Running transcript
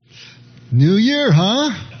New year, huh?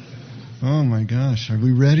 Oh my gosh, are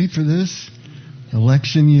we ready for this?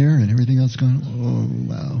 Election year and everything else going on? Oh,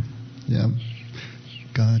 wow. Yeah.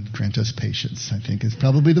 God grant us patience, I think, is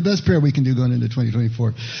probably the best prayer we can do going into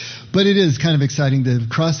 2024. But it is kind of exciting to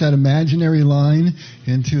cross that imaginary line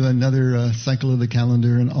into another cycle of the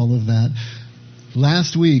calendar and all of that.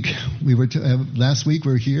 Last week we were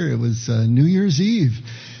here. It was New Year's Eve,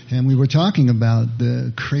 and we were talking about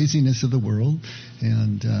the craziness of the world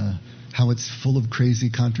and how it's full of crazy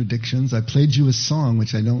contradictions. I played you a song,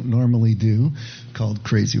 which I don't normally do, called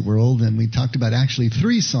Crazy World, and we talked about actually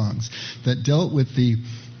 3 songs that dealt with the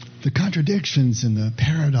contradictions and the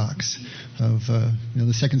paradox of,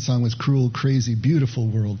 the second song was Cruel, Crazy,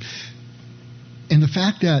 Beautiful World. And the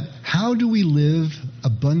fact that how do we live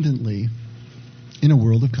abundantly in a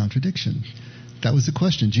world of contradiction? That was the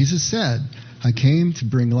question. Jesus said, I came to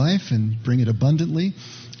bring life and bring it abundantly.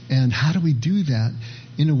 And how do we do that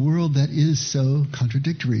in a world that is so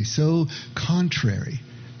contradictory, so contrary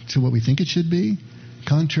to what we think it should be,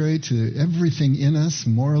 contrary to everything in us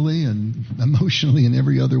morally and emotionally and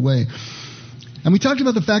every other way? And we talked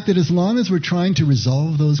about the fact that as long as we're trying to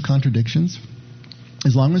resolve those contradictions,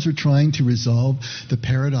 as long as we're trying to resolve the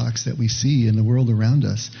paradox that we see in the world around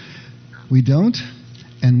us, we don't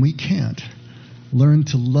and we can't learn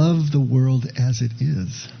to love the world as it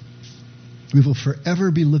is. We will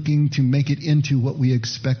forever be looking to make it into what we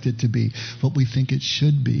expect it to be, what we think it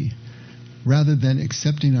should be, rather than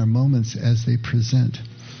accepting our moments as they present.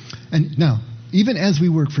 And now, even as we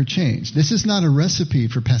work for change, this is not a recipe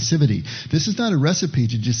for passivity. This is not a recipe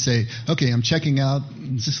to just say, okay, I'm checking out,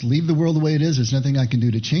 just leave the world the way it is. There's nothing I can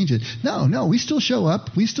do to change it. No, we still show up.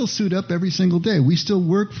 We still suit up every single day. We still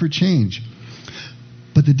work for change.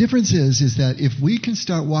 But the difference is that if we can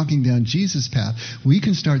start walking down Jesus' path, we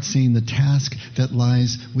can start seeing the task that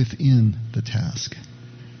lies within the task.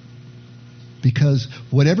 Because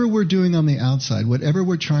whatever we're doing on the outside, whatever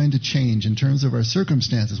we're trying to change in terms of our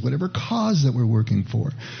circumstances, whatever cause that we're working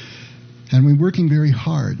for, and we're working very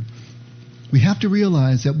hard, we have to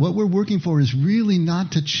realize that what we're working for is really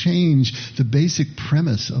not to change the basic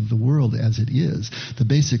premise of the world as it is, the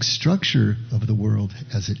basic structure of the world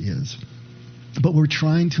as it is. But we're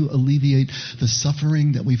trying to alleviate the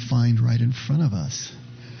suffering that we find right in front of us.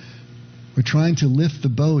 We're trying to lift the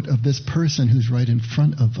boat of this person who's right in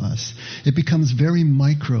front of us. It becomes very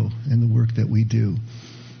micro in the work that we do.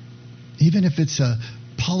 Even if it's a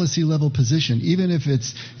policy level position, even if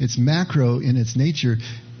it's macro in its nature,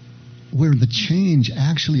 where the change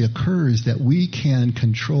actually occurs that we can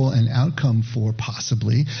control an outcome for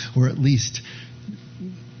possibly, or at least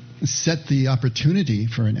set the opportunity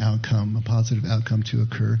for an outcome, a positive outcome to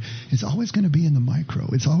occur, it's always going to be in the micro.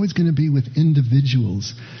 It's always going to be with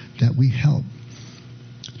individuals that we help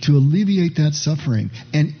to alleviate that suffering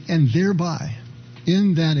and thereby,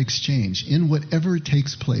 in that exchange, in whatever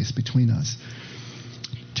takes place between us,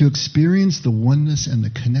 to experience the oneness and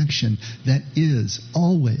the connection that is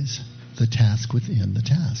always the task within the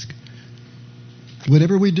task.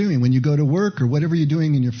 Whatever we're doing, when you go to work or whatever you're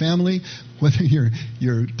doing in your family, whether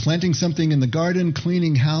you're planting something in the garden,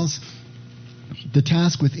 cleaning house, the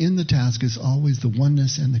task within the task is always the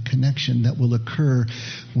oneness and the connection that will occur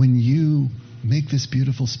when you make this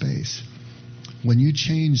beautiful space. When you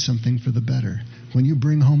change something for the better, when you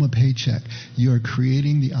bring home a paycheck, you are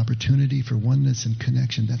creating the opportunity for oneness and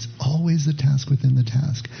connection. That's always the task within the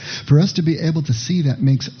task. For us to be able to see that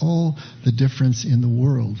makes all the difference in the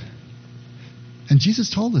world. And Jesus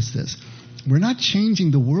told us this. We're not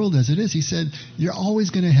changing the world as it is. He said, you're always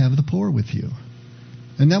going to have the poor with you.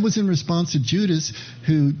 And that was in response to Judas,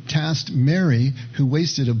 who tasked Mary, who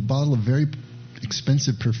wasted a bottle of very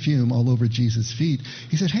expensive perfume all over Jesus' feet.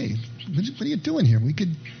 He said, hey, what are you doing here? We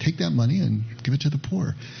could take that money and give it to the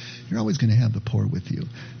poor. You're always going to have the poor with you.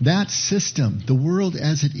 That system, the world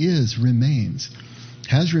as it is,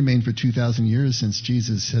 has remained for 2,000 years since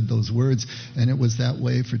Jesus said those words, and it was that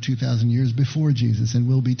way for 2,000 years before Jesus and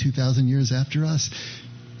will be 2,000 years after us.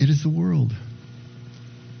 It is the world.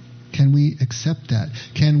 Can we accept that?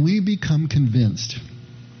 Can we become convinced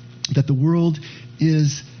that the world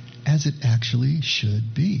is as it actually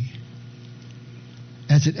should be?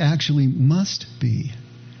 As it actually must be?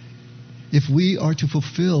 If we are to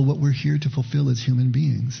fulfill what we're here to fulfill as human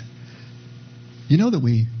beings. You know that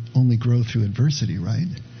we only grow through adversity, right?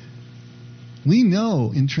 We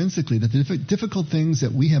know intrinsically that the difficult things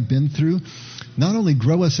that we have been through not only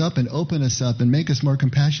grow us up and open us up and make us more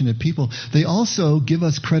compassionate people, they also give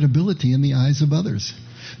us credibility in the eyes of others.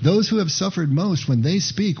 Those who have suffered most, when they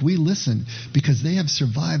speak, we listen because they have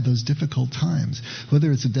survived those difficult times,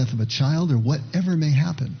 whether it's the death of a child or whatever may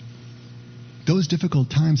happen. those difficult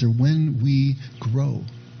times are when we grow,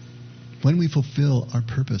 when we fulfill our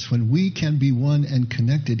purpose, when we can be one and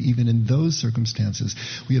connected even in those circumstances.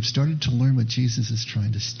 We have started to learn what Jesus is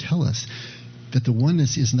trying to tell us, that the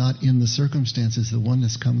oneness is not in the circumstances. The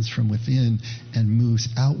oneness comes from within and moves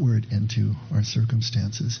outward into our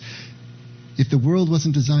circumstances. If the world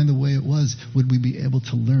wasn't designed the way it was, would we be able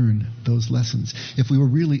to learn those lessons? If we were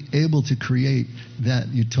really able to create that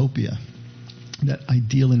utopia, that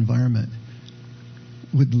ideal environment,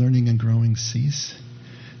 would learning and growing cease?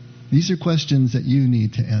 These are questions that you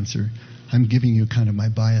need to answer. I'm giving you kind of my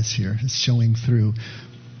bias here. It's showing through.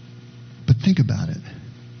 But think about it.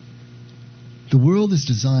 The world is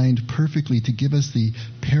designed perfectly to give us the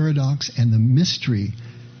paradox and the mystery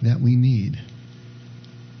that we need.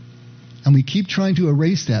 And we keep trying to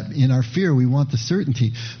erase that. In our fear, we want the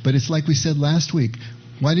certainty. But it's like we said last week.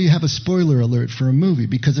 Why do you have a spoiler alert for a movie?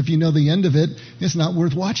 Because if you know the end of it, it's not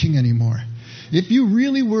worth watching anymore. If you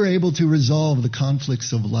really were able to resolve the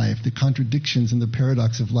conflicts of life, the contradictions and the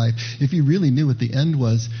paradox of life, if you really knew what the end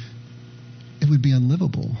was, it would be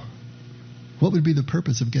unlivable. What would be the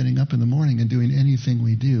purpose of getting up in the morning and doing anything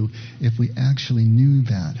we do if we actually knew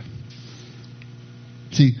that?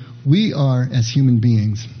 See, we are, as human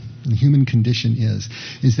beings, the human condition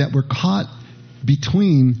is that we're caught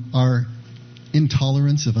between our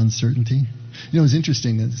intolerance of uncertainty. You know, it's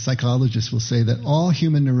interesting that psychologists will say that all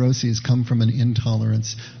human neuroses come from an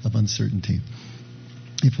intolerance of uncertainty.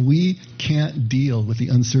 If we can't deal with the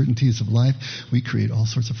uncertainties of life, we create all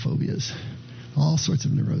sorts of phobias, all sorts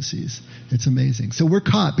of neuroses. It's amazing. So we're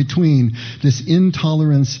caught between this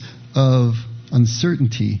intolerance of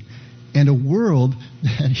uncertainty and a world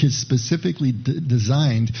that is specifically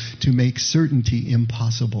designed to make certainty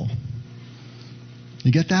impossible.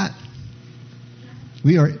 You get that?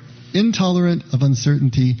 We are intolerant of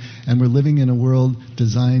uncertainty, and we're living in a world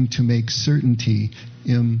designed to make certainty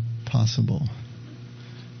impossible.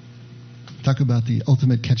 Talk about the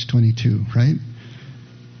ultimate catch-22, right?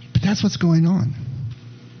 But that's what's going on.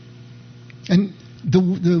 And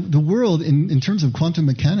the world, in terms of quantum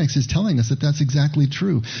mechanics, is telling us that that's exactly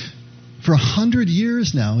true. For 100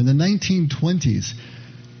 years now, in the 1920s,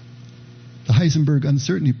 the Heisenberg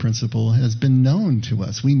uncertainty principle has been known to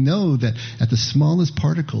us. We know that at the smallest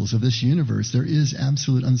particles of this universe, there is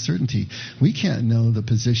absolute uncertainty. We can't know the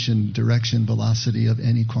position, direction, velocity of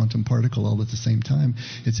any quantum particle all at the same time.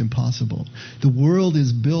 It's impossible. The world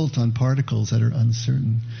is built on particles that are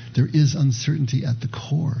uncertain. There is uncertainty at the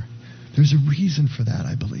core. There's a reason for that,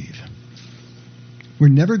 I believe. We're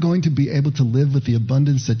never going to be able to live with the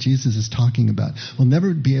abundance that Jesus is talking about. We'll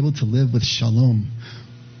never be able to live with shalom,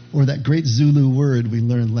 or that great Zulu word we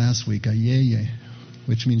learned last week, ayeye,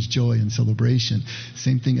 which means joy and celebration.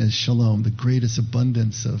 Same thing as shalom, the greatest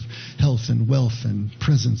abundance of health and wealth and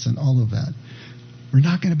presence and all of that. We're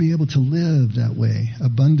not going to be able to live that way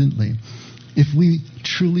abundantly if we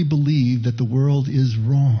truly believe that the world is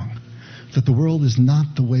wrong, that the world is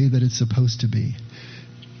not the way that it's supposed to be.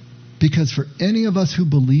 Because for any of us who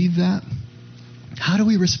believe that, how do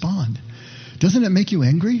we respond? Doesn't it make you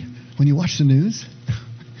angry when you watch the news?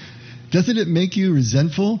 Doesn't it make you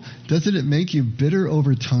resentful? Doesn't it make you bitter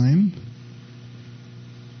over time?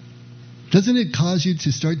 Doesn't it cause you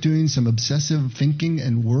to start doing some obsessive thinking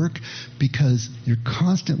and work because you're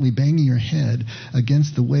constantly banging your head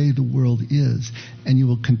against the way the world is, and you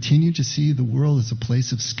will continue to see the world as a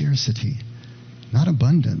place of scarcity, not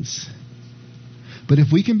abundance? But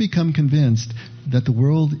if we can become convinced that the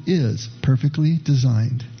world is perfectly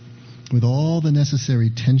designed with all the necessary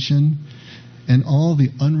tension and all the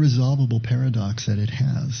unresolvable paradox that it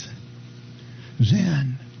has,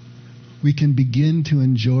 then we can begin to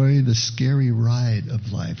enjoy the scary ride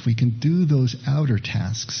of life. We can do those outer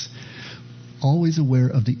tasks, always aware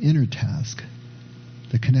of the inner task,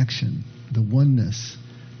 the connection, the oneness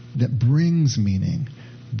that brings meaning,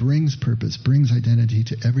 brings purpose, brings identity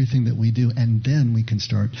to everything that we do, and then we can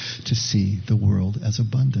start to see the world as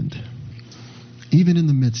abundant, even in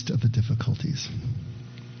the midst of the difficulties.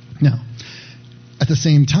 Now, at the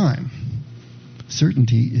same time,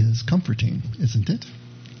 certainty is comforting, isn't it?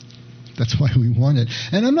 That's why we want it.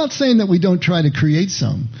 And I'm not saying that we don't try to create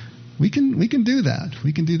some. We can do that.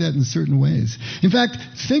 We can do that in certain ways. In fact,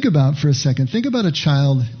 think about a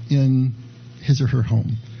child in his or her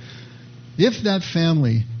home. If that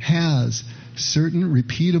family has certain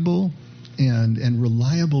repeatable and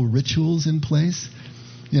reliable rituals in place,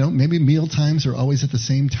 maybe meal times are always at the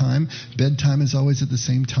same time, bedtime is always at the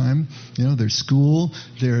same time, there's school,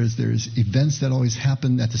 there's events that always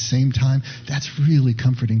happen at the same time, that's really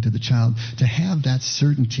comforting to the child to have that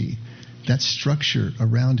certainty that structure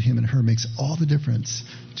around him and her makes all the difference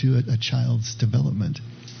to a child's development.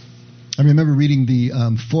 I remember reading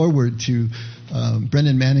the foreword to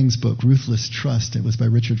Brendan Manning's book, Ruthless Trust. It was by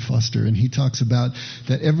Richard Foster, and he talks about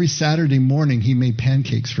that every Saturday morning he made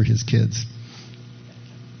pancakes for his kids.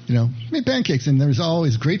 Made pancakes, and there was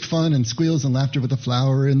always great fun and squeals and laughter with the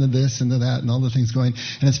flour and the this and the that and all the things going.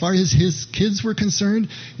 And as far as his kids were concerned,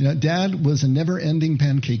 Dad was a never-ending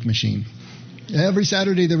pancake machine. Every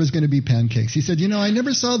Saturday there was going to be pancakes. He said, I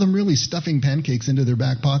never saw them really stuffing pancakes into their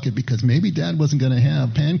back pocket because maybe Dad wasn't going to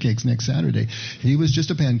have pancakes next Saturday. He was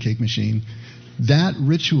just a pancake machine. That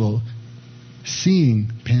ritual,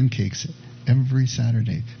 seeing pancakes every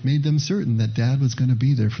Saturday, made them certain that Dad was going to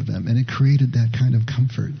be there for them, and it created that kind of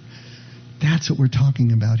comfort. That's what we're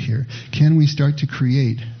talking about here. Can we start to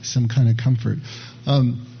create some kind of comfort?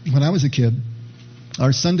 When I was a kid,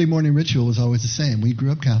 our Sunday morning ritual was always the same. We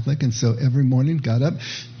grew up Catholic, and so every morning got up,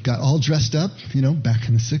 got all dressed up. Back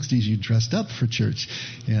in the 60s, you dressed up for church.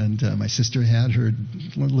 And my sister had her,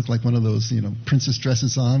 what looked like one of those, princess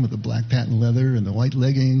dresses on with the black patent leather and the white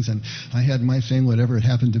leggings. And I had my thing, whatever it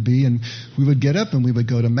happened to be. And we would get up and we would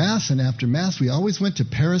go to Mass. And after Mass, we always went to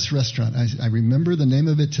Paris Restaurant. I remember the name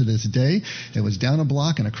of it to this day. It was down a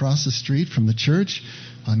block and across the street from the church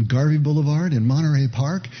on Garvey Boulevard in Monterey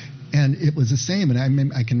Park. And it was the same. And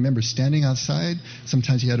I can remember standing outside.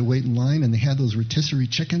 Sometimes you had to wait in line, and they had those rotisserie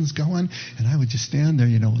chickens going. And I would just stand there,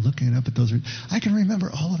 looking up at those. I can remember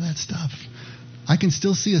all of that stuff. I can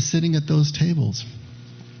still see us sitting at those tables.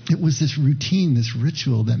 It was this routine, this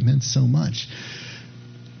ritual that meant so much.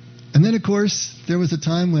 And then, of course, there was a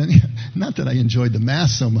time when, not that I enjoyed the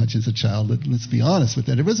Mass so much as a child, let's be honest with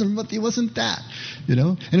that. It wasn't that,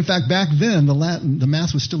 And in fact, back then, the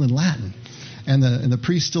Mass was still in Latin. And the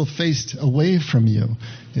priest still faced away from you.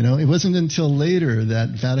 It wasn't until later that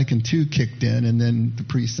Vatican II kicked in, and then the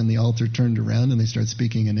priest and the altar turned around and they started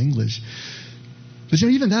speaking in English. But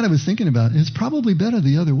even that I was thinking about, it's probably better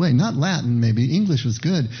the other way. Not Latin, maybe. English was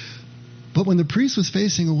good. But when the priest was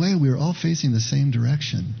facing away, we were all facing the same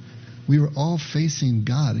direction. We were all facing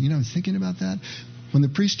God. I was thinking about that. When the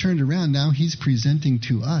priest turned around, now he's presenting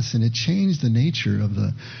to us, and it changed the nature of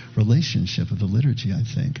the relationship of the liturgy, I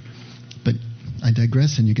think. But I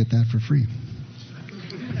digress, and you get that for free.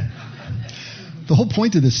 The whole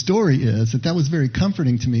point of this story is that was very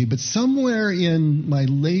comforting to me, but somewhere in my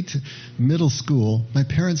late middle school, my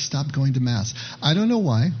parents stopped going to Mass. I don't know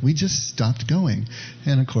why. We just stopped going.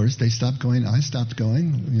 And of course, they stopped going. I stopped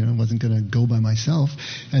going. Wasn't going to go by myself.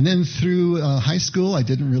 And then through high school, I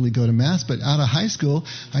didn't really go to Mass, but out of high school,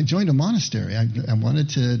 I joined a monastery. I wanted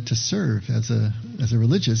to serve as a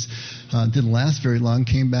religious. Didn't last very long,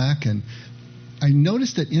 came back, and I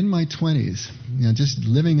noticed that in my 20s, just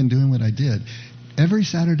living and doing what I did, every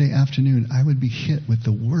Saturday afternoon I would be hit with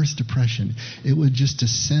the worst depression. It would just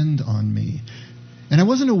descend on me. And I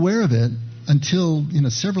wasn't aware of it until,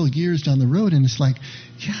 several years down the road, and it's like,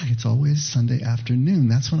 it's always Sunday afternoon.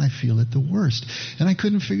 That's when I feel it the worst. And I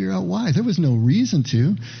couldn't figure out why. There was no reason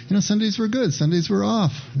to. Sundays were good. Sundays were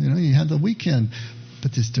off. You had the weekend.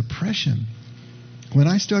 But this depression. When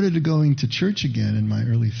I started going to church again in my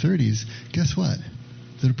early 30s, guess what?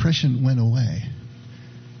 The depression went away.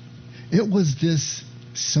 It was this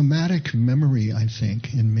somatic memory, I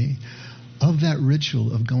think, in me of that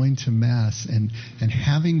ritual of going to Mass and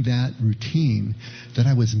having that routine that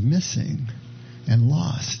I was missing and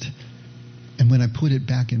lost. And when I put it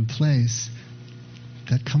back in place,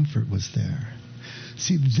 that comfort was there.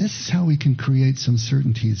 See, this is how we can create some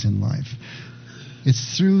certainties in life.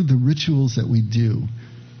 It's through the rituals that we do.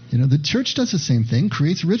 The church does the same thing,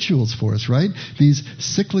 creates rituals for us, right? These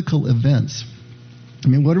cyclical events.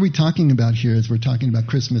 What are we talking about here as we're talking about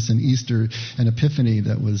Christmas and Easter and Epiphany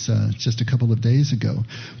that was just a couple of days ago?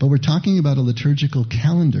 But we're talking about a liturgical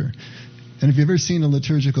calendar. And if you've ever seen a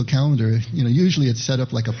liturgical calendar, usually it's set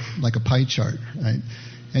up like a pie chart, right?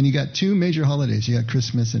 And you got two major holidays. You got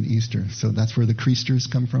Christmas and Easter. So that's where the Creasters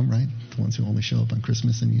come from, right? The ones who only show up on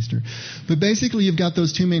Christmas and Easter. But basically you've got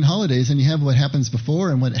those two main holidays, and you have what happens before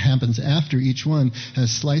and what happens after. Each one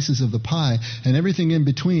has slices of the pie, and everything in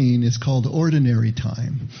between is called ordinary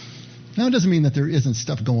time. Now, it doesn't mean that there isn't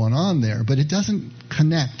stuff going on there, but it doesn't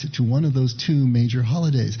connect to one of those two major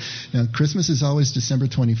holidays. Now, Christmas is always December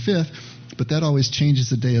 25th, but that always changes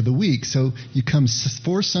the day of the week. So you come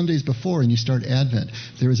 4 Sundays before and you start Advent.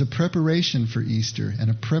 There is a preparation for Easter and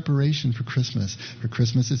a preparation for Christmas. For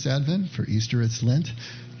Christmas, it's Advent. For Easter, it's Lent.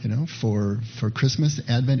 For Christmas,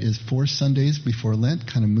 Advent is 4 Sundays before Lent,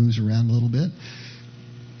 kind of moves around a little bit.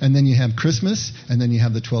 And then you have Christmas, and then you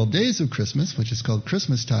have the 12 days of Christmas, which is called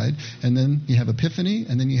Christmastide, and then you have Epiphany,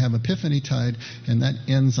 and then you have Epiphanytide, and that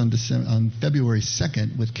ends on February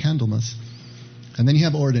 2nd with Candlemas. And then you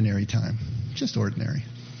have ordinary time, just ordinary.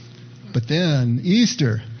 But then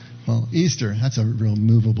Easter. Well, Easter, that's a real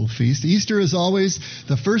movable feast. Easter is always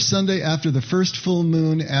the first Sunday after the first full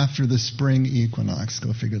moon after the spring equinox.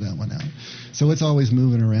 Go figure that one out. So it's always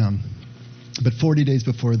moving around. But 40 days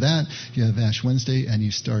before that, you have Ash Wednesday, and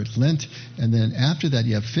you start Lent. And then after that,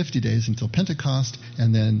 you have 50 days until Pentecost,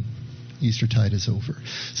 and then Eastertide is over.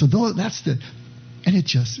 So and it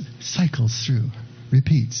just cycles through,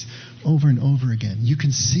 repeats over and over again. You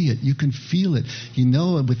can see it. You can feel it. You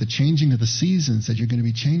know with the changing of the seasons that you're going to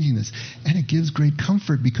be changing this. And it gives great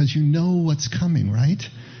comfort because you know what's coming, right?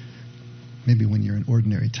 Maybe when you're in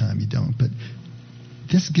ordinary time you don't. But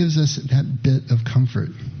this gives us that bit of comfort.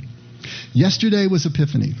 Yesterday was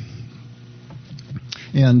Epiphany.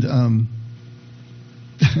 And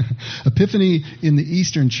Epiphany in the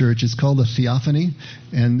Eastern Church is called a theophany,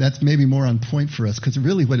 and that's maybe more on point for us, because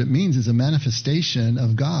really what it means is a manifestation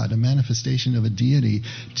of God, a manifestation of a deity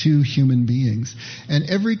to human beings. And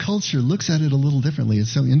every culture looks at it a little differently.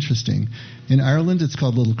 It's so interesting. In Ireland, it's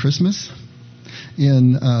called Little Christmas.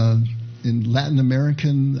 In Latin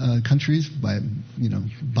American countries, by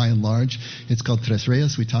and large, it's called Tres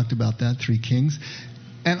Reyes. We talked about that, Three Kings.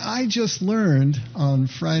 And I just learned on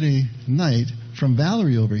Friday night from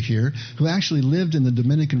Valerie over here, who actually lived in the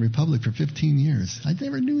Dominican Republic for 15 years. I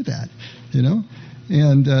never knew that,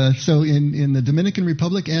 And so in the Dominican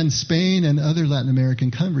Republic and Spain and other Latin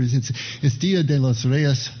American countries, it's Dia de los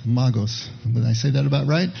Reyes Magos. Did I say that about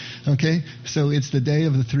right? Okay. So it's the day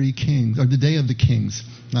of the three kings, or the day of the kings.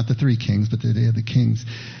 Not the three kings, but the day of the kings.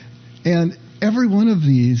 And every one of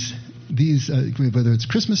these, whether it's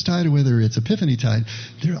Christmastide or whether it's Epiphanytide,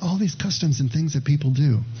 there are all these customs and things that people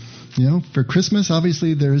do. For Christmas,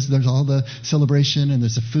 obviously, there's all the celebration, and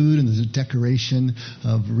there's the food, and there's a decoration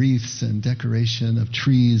of wreaths and decoration of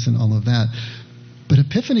trees and all of that. But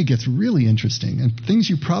Epiphany gets really interesting, and things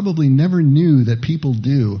you probably never knew that people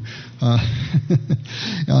do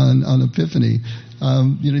on Epiphany.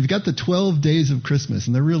 You've got the 12 days of Christmas,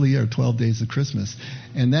 and there really are 12 days of Christmas.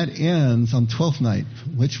 And that ends on 12th night,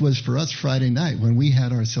 which was for us Friday night when we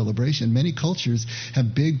had our celebration. Many cultures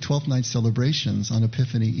have big 12th night celebrations on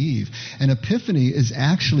Epiphany Eve. And Epiphany is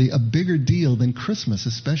actually a bigger deal than Christmas,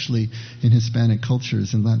 especially in Hispanic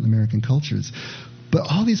cultures and Latin American cultures. But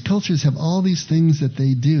all these cultures have all these things that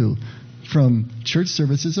they do, from church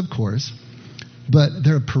services, of course, but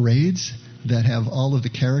there are parades that have all of the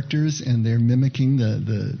characters, and they're mimicking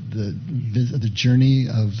the journey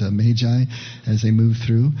of the Magi as they move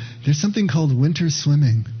through. There's something called winter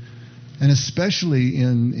swimming. And especially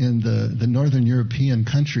in the northern European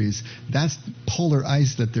countries, that's polar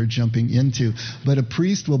ice that they're jumping into. But a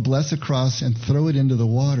priest will bless a cross and throw it into the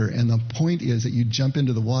water. And the point is that you jump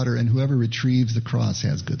into the water, and whoever retrieves the cross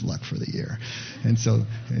has good luck for the year. And so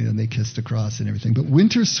they kiss the cross and everything. But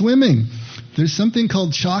winter swimming, there's something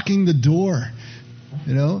called chalking the door.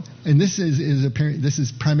 And this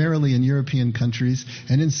is primarily in European countries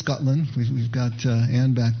and in Scotland. We've got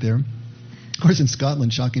Anne back there. Of course, in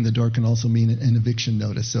Scotland, chalking the door can also mean an eviction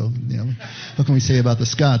notice. So, what can we say about the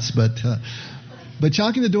Scots? But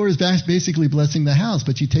chalking the door is basically blessing the house.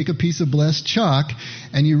 But you take a piece of blessed chalk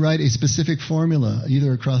and you write a specific formula,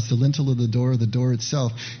 either across the lintel of the door or the door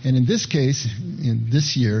itself. And in this case, in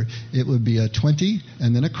this year, it would be a 20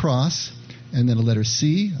 and then a cross, and then a letter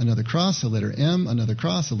C, another cross, a letter M, another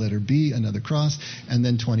cross, a letter B, another cross, and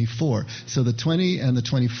then 24. So the 20 and the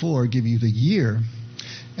 24 give you the year.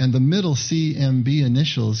 And the middle CMB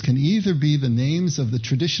initials can either be the names of the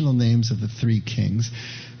traditional names of the three kings,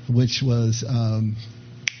 which was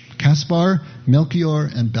Caspar, Melchior,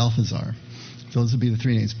 and Balthazar. Those would be the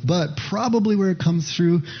three names. But probably where it comes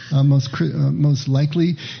through most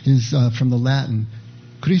likely is from the Latin,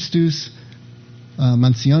 Christus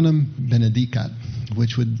mansionem benedicat,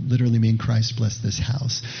 which would literally mean Christ bless this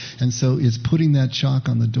house. And so it's putting that chalk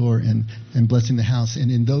on the door and blessing the house.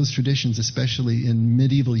 And in those traditions, especially in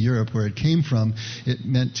medieval Europe where it came from, it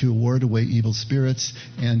meant to ward away evil spirits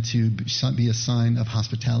and to be a sign of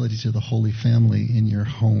hospitality to the Holy Family in your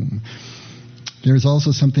home. There's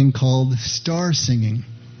also something called star singing,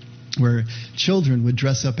 where children would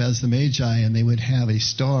dress up as the Magi and they would have a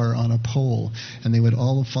star on a pole, and they would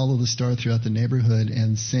all follow the star throughout the neighborhood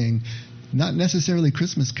and sing. Not necessarily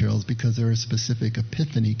Christmas carols, because there are specific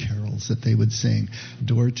Epiphany carols that they would sing,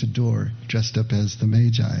 door to door, dressed up as the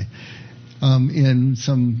Magi. In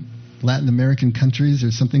some Latin American countries,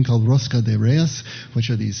 there's something called rosca de reyes, which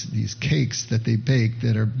are these cakes that they bake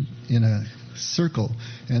that are in a circle,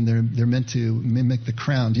 and they're meant to mimic the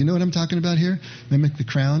crown. Do you know what I'm talking about here? Mimic the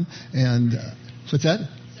crown. And what's that?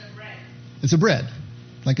 It's a bread. It's a bread,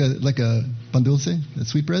 like a pan dulce, a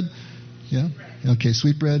sweet bread. Yeah. Okay,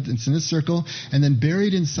 sweet bread. It's in a circle, and then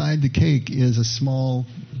buried inside the cake is a small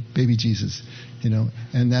baby Jesus.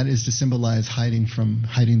 And that is to symbolize hiding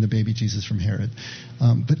the baby Jesus from Herod.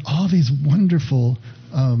 But all these wonderful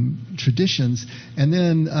traditions. And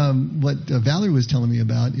then what Valerie was telling me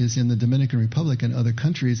about is in the Dominican Republic and other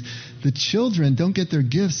countries, the children don't get their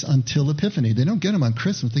gifts until Epiphany. They don't get them on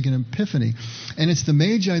Christmas, they get them Epiphany. And it's the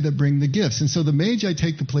Magi that bring the gifts. And so the Magi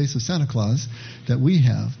take the place of Santa Claus that we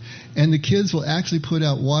have. And the kids will actually put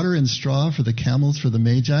out water and straw for the camels for the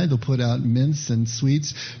Magi. They'll put out mints and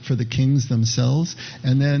sweets for the kings themselves.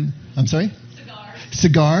 And then, I'm sorry?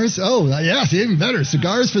 Cigars. Oh, yes, even better.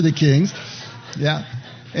 Cigars for the kings. Yeah.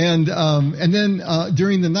 And then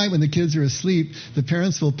during the night when the kids are asleep, the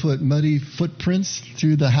parents will put muddy footprints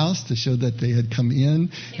through the house to show that they had come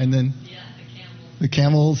in. And then the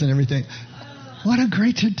camels and everything. What a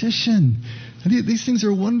great tradition. These things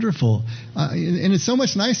are wonderful. And it's so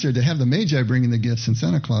much nicer to have the Magi bringing the gifts and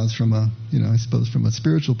Santa Claus from I suppose from a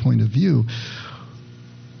spiritual point of view.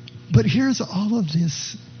 But here's all of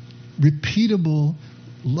this repeatable,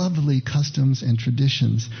 lovely customs and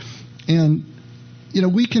traditions. And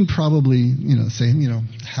we can probably, say,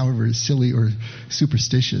 however silly or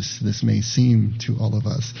superstitious this may seem to all of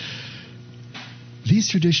us, these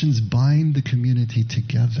traditions bind the community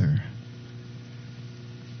together.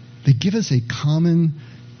 They give us a common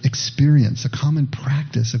experience, a common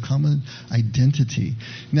practice, a common identity.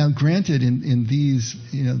 Now, granted, in these,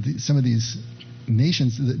 some of these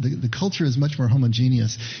nations, the culture is much more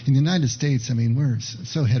homogeneous. In the United States, we're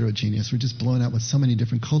so heterogeneous. We're just blown out with so many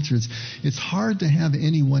different cultures. It's hard to have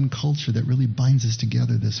any one culture that really binds us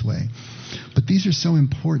together this way. But these are so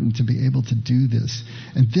important to be able to do this.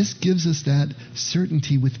 And this gives us that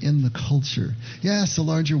certainty within the culture. Yes, the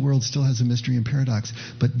larger world still has a mystery and paradox,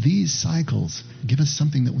 but these cycles give us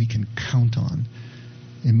something that we can count on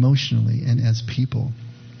emotionally and as people.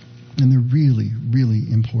 And they're really,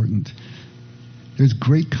 really important. There's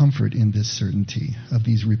great comfort in this certainty of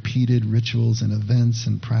these repeated rituals and events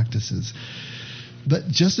and practices. But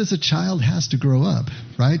just as a child has to grow up,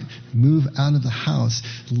 right? Move out of the house,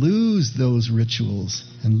 lose those rituals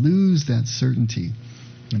and lose that certainty,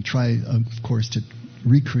 and try, of course, to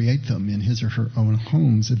recreate them in his or her own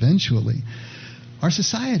homes eventually. Our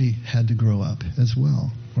society had to grow up as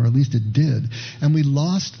well, or at least it did. And we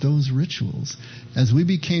lost those rituals. As we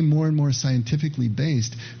became more and more scientifically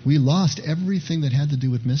based, we lost everything that had to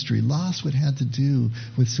do with mystery, lost what had to do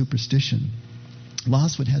with superstition,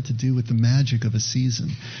 lost what had to do with the magic of a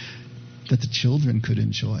season that the children could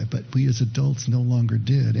enjoy, but we as adults no longer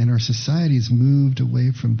did. And our societies moved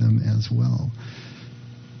away from them as well.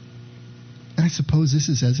 I suppose this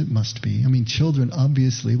is as it must be. Children,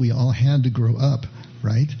 obviously, we all had to grow up,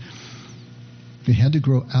 right? We had to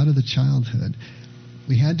grow out of the childhood.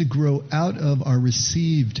 We had to grow out of our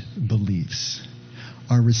received beliefs,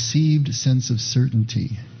 our received sense of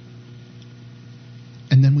certainty.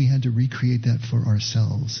 And then we had to recreate that for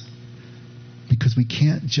ourselves. Because we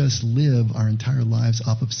can't just live our entire lives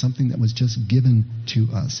off of something that was just given to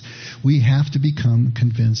us. We have to become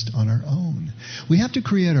convinced on our own. We have to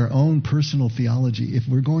create our own personal theology if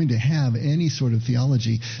we're going to have any sort of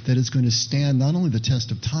theology that is going to stand not only the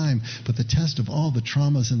test of time, but the test of all the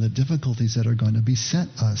traumas and the difficulties that are going to beset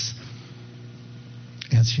us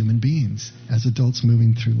as human beings, as adults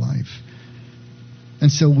moving through life. And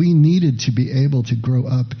so we needed to be able to grow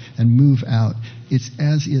up and move out. It's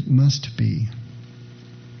as it must be.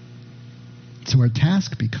 So our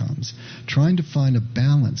task becomes trying to find a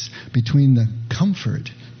balance between the comfort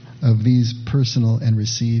of these personal and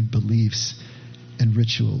received beliefs and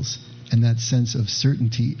rituals and that sense of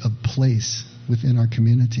certainty of place within our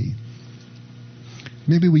community.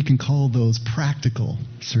 Maybe we can call those practical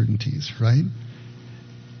certainties, right?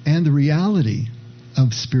 And the reality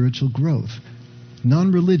of spiritual growth.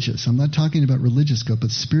 Non-religious. I'm not talking about religious growth,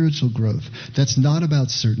 but spiritual growth. That's not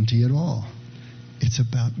about certainty at all. It's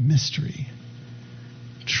about mystery.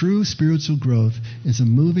 True spiritual growth is a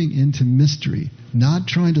moving into mystery, not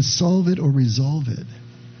trying to solve it or resolve it,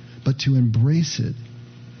 but to embrace it,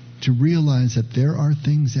 to realize that there are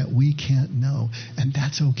things that we can't know, and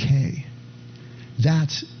that's okay.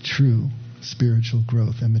 That's true spiritual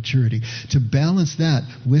growth and maturity. To balance that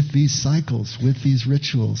with these cycles, with these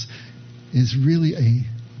rituals, is really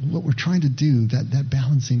what we're trying to do, that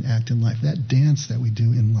balancing act in life, that dance that we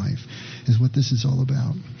do in life, is what this is all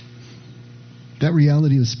about. That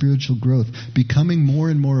reality of spiritual growth, becoming more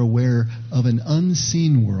and more aware of an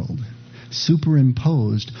unseen world,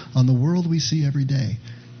 superimposed on the world we see every day.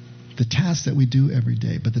 The task that we do every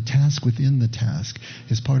day, but the task within the task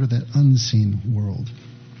is part of that unseen world.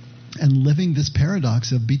 And living this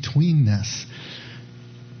paradox of betweenness.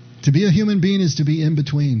 To be a human being is to be in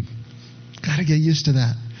between. Got to get used to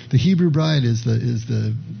that. The Hebrew bride is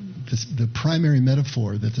the primary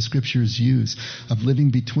metaphor that the scriptures use of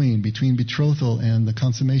living between betrothal and the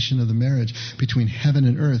consummation of the marriage, between heaven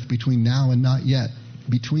and earth, between now and not yet,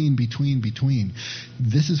 between.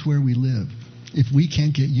 This is where we live. If we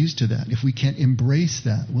can't get used to that, if we can't embrace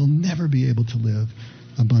that, we'll never be able to live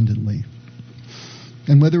abundantly.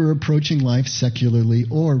 And whether we're approaching life secularly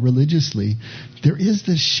or religiously, there is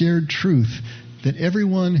this shared truth that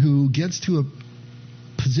everyone who gets to a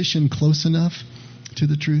position close enough to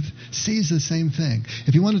the truth sees the same thing.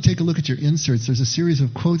 If you want to take a look at your inserts, there's a series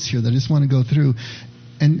of quotes here that I just want to go through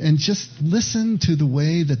and just listen to the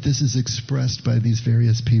way that this is expressed by these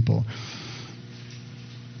various people.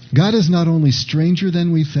 God is not only stranger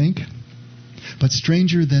than we think, but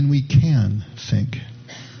stranger than we can think.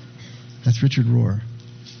 That's Richard Rohr.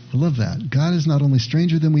 I love that. God is not only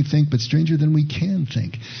stranger than we think, but stranger than we can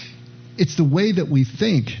think. It's the way that we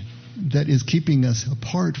think that is keeping us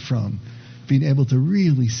apart from being able to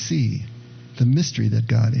really see the mystery that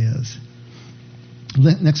God is.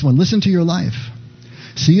 Next one, listen to your life.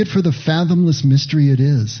 See it for the fathomless mystery it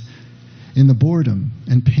is, in the boredom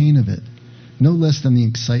and pain of it, no less than the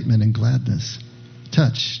excitement and gladness.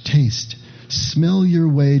 Touch, taste, smell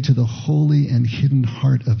your way to the holy and hidden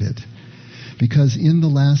heart of it, because in the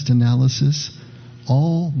last analysis,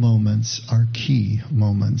 all moments are key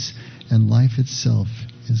moments, and life itself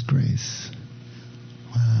is grace.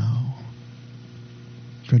 Wow.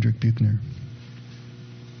 Frederick Buechner.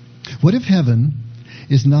 What if heaven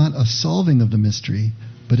is not a solving of the mystery,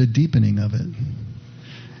 but a deepening of it,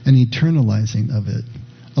 an eternalizing of it,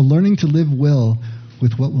 a learning to live well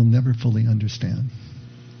with what we'll never fully understand?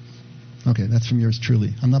 Okay, that's from yours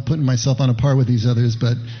truly. I'm not putting myself on a par with these others,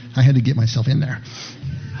 but I had to get myself in there.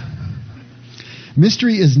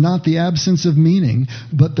 Mystery is not the absence of meaning,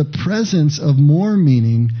 but the presence of more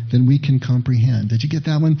meaning than we can comprehend. Did you get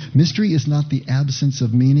that one? Mystery is not the absence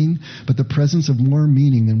of meaning, but the presence of more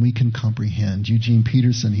meaning than we can comprehend. Eugene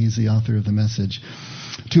Peterson, he's the author of the message.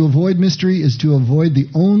 To avoid mystery is to avoid the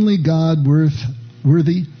only God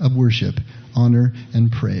worthy of worship, honor,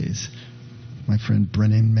 and praise. My friend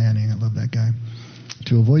Brennan Manning, I love that guy.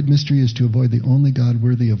 To avoid mystery is to avoid the only God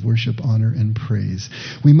worthy of worship, honor, and praise.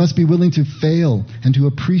 We must be willing to fail and to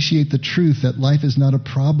appreciate the truth that life is not a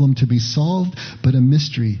problem to be solved, but a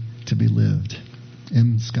mystery to be lived.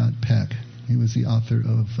 M. Scott Peck, he was the author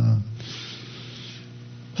of...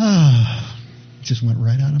 just went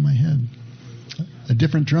right out of my head. A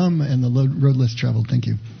Different Drum and the Road Less Traveled. Thank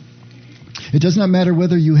you. It does not matter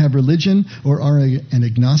whether you have religion or are an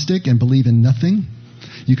agnostic and believe in nothing.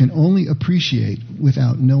 You can only appreciate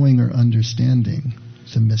without knowing or understanding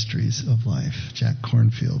the mysteries of life. Jack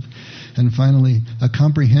Kornfield. And finally, a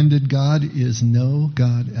comprehended God is no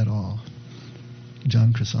God at all.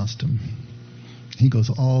 John Chrysostom. He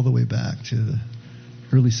goes all the way back to the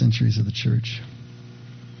early centuries of the church.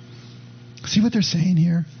 See what they're saying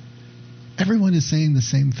here? Everyone is saying the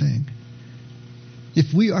same thing.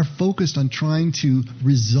 If we are focused on trying to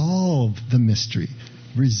resolve the mystery,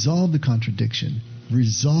 resolve the contradiction,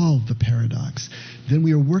 resolve the paradox, then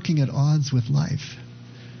we are working at odds with life.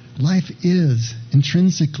 Life is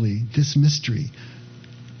intrinsically this mystery.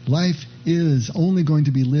 Life is only going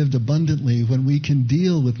to be lived abundantly when we can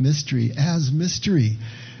deal with mystery as mystery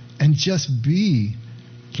and just be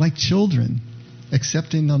like children,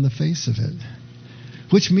 accepting on the face of it.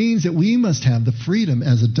 Which means that we must have the freedom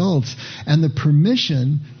as adults and the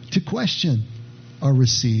permission to question our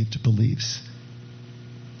received beliefs,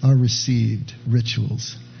 our received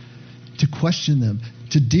rituals, to question them,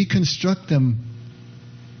 to deconstruct them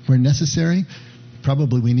where necessary.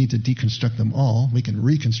 Probably we need to deconstruct them all. We can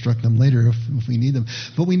reconstruct them later if we need them.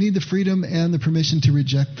 But we need the freedom and the permission to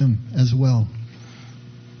reject them as well.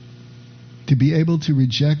 To be able to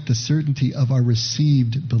reject the certainty of our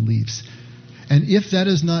received beliefs. And if that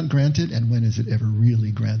is not granted, and when is it ever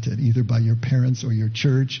really granted? Either by your parents or your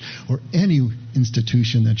church or any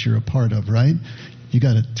institution that you're a part of, right? You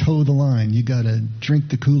got to toe the line. You got to drink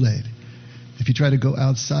the Kool-Aid. If you try to go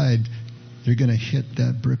outside, you're going to hit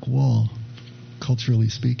that brick wall, culturally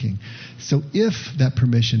speaking. So if that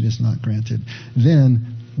permission is not granted,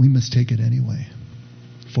 then we must take it anyway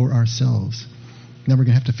for ourselves. Now we're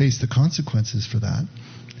going to have to face the consequences for that.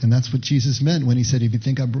 And that's what Jesus meant when he said, if you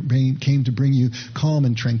think I came to bring you calm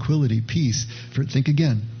and tranquility, peace, think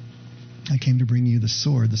again. I came to bring you the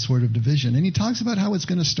sword of division. And he talks about how it's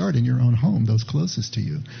going to start in your own home, those closest to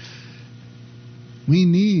you. We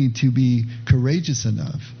need to be courageous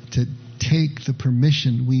enough to take the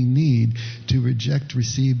permission we need to reject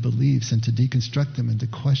received beliefs and to deconstruct them and to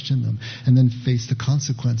question them and then face the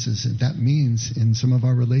consequences that means in some of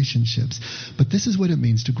our relationships. But this is what it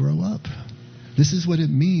means to grow up. This is what it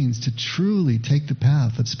means to truly take the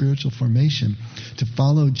path of spiritual formation. To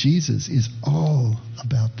follow Jesus is all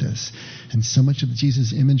about this. And so much of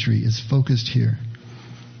Jesus' imagery is focused here.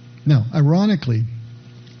 Now, ironically,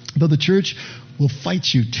 though the church will fight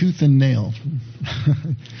you tooth and nail,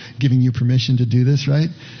 giving you permission to do this, right?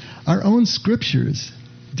 Our own scriptures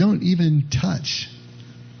don't even touch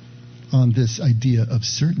on this idea of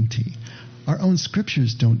certainty. Our own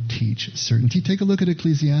scriptures don't teach certainty. Take a look at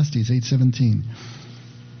Ecclesiastes 8:17.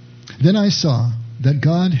 Then I saw that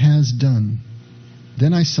God has done.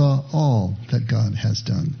 Then I saw all that God has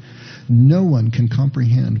done. No one can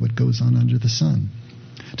comprehend what goes on under the sun.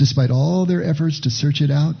 Despite all their efforts to search it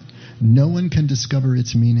out, no one can discover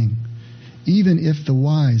its meaning. Even if the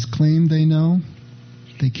wise claim they know,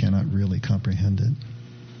 they cannot really comprehend it.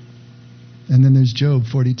 And then there's Job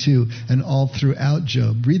 42, and all throughout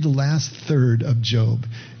Job. Read the last third of Job.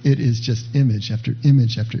 It is just image after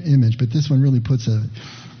image after image, but this one really puts a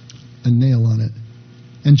nail on it.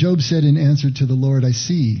 And Job said in answer to the Lord, I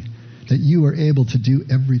see that you are able to do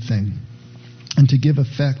everything and to give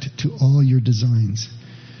effect to all your designs.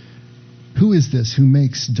 Who is this who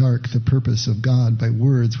makes dark the purpose of God by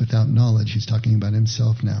words without knowledge? He's talking about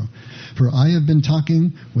himself now. For I have been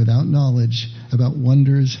talking without knowledge about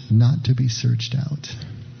wonders not to be searched out.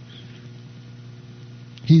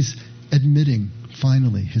 He's admitting,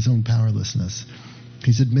 finally, his own powerlessness.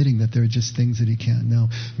 He's admitting that there are just things that he can't know.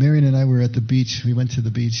 Marion and I were at the beach. We went to the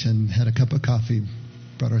beach and had a cup of coffee,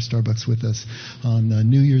 brought our Starbucks with us on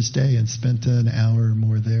New Year's Day and spent an hour or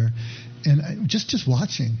more there. And just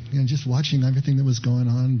watching, just watching everything that was going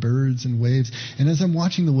on, birds and waves. And as I'm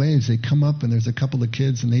watching the waves, they come up, and there's a couple of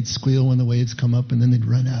kids, and they'd squeal when the waves come up, and then they'd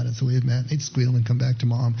run out as a wave man. They'd squeal and come back to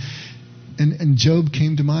mom. And Job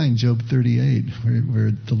came to mind, Job 38,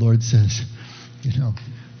 where the Lord says,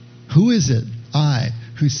 who is it, I,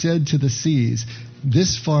 who said to the seas,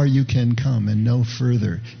 this far you can come and no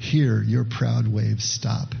further. Here your proud waves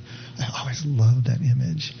stop. I always love that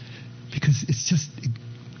image because it's just...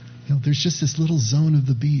 there's just this little zone of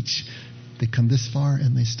the beach. They come this far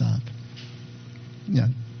and they stop.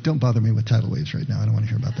 Don't bother me with tidal waves right now. I don't want to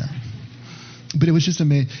hear about that. But it was just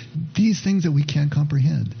amazing. These things that we can't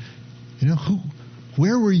comprehend.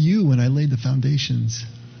 Where were you when I laid the foundations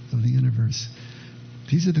of the universe?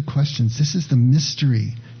 These are the questions. This is the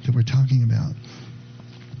mystery that we're talking about.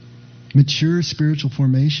 Mature spiritual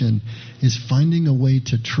formation is finding a way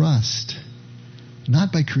to trust,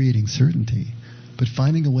 not by creating certainty, but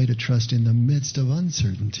finding a way to trust in the midst of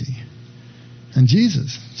uncertainty. And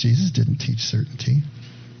Jesus didn't teach certainty.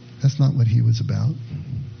 That's not what he was about.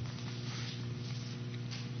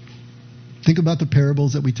 Think about the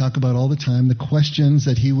parables that we talk about all the time, the questions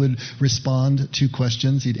that he would respond to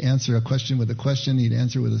questions. He'd answer a question with a question. He'd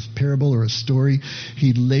answer with a parable or a story.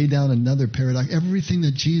 He'd lay down another paradox. Everything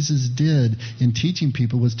that Jesus did in teaching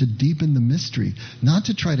people was to deepen the mystery, not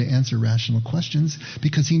to try to answer rational questions,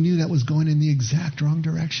 because he knew that was going in the exact wrong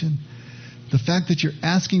direction. The fact that you're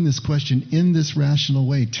asking this question in this rational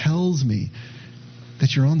way tells me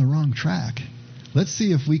that you're on the wrong track. Let's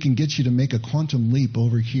see if we can get you to make a quantum leap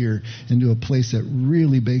over here into a place that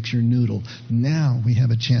really bakes your noodle. Now we have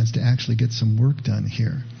a chance to actually get some work done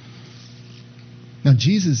here. Now,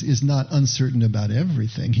 Jesus is not uncertain about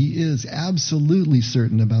everything. He is absolutely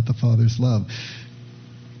certain about the Father's love.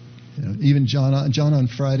 Even John on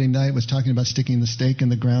Friday night was talking about sticking the stake in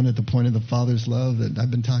the ground at the point of the Father's love that I've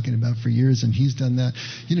been talking about for years, and he's done that.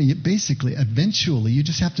 Basically, eventually, you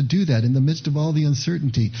just have to do that in the midst of all the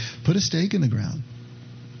uncertainty. Put a stake in the ground.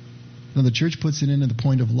 Now, the church puts it in at the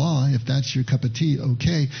point of law. If that's your cup of tea,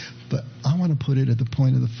 okay. But I want to put it at the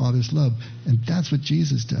point of the Father's love, and that's what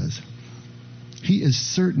Jesus does. He is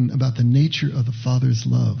certain about the nature of the Father's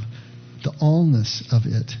love, the allness of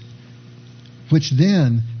it, which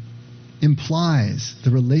then implies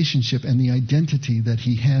the relationship and the identity that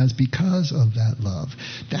he has because of that love.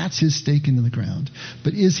 That's his stake into the ground.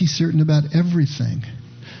 But is he certain about everything?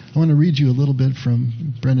 I want to read you a little bit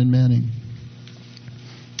from Brennan Manning.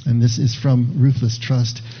 And this is from Ruthless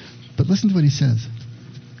Trust. But listen to what he says.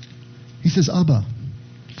 He says, Abba,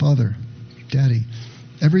 Father, Daddy,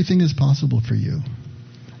 everything is possible for you.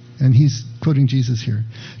 And he's quoting Jesus here.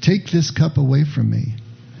 Take this cup away from me.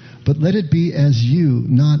 But let it be as you,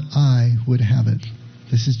 not I, would have it.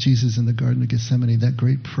 This is Jesus in the Garden of Gethsemane, that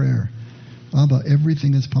great prayer. Abba,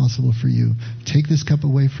 everything is possible for you. Take this cup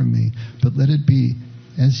away from me, but let it be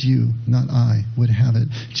as you, not I, would have it.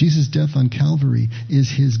 Jesus' death on Calvary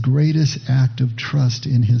is his greatest act of trust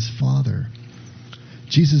in his Father.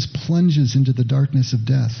 Jesus plunges into the darkness of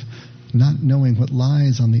death, not knowing what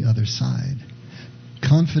lies on the other side,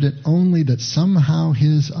 confident only that somehow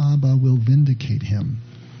his Abba will vindicate him.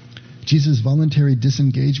 Jesus' voluntary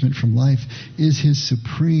disengagement from life is his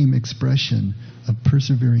supreme expression of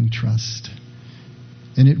persevering trust.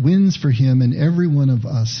 And it wins for him and every one of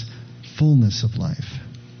us fullness of life,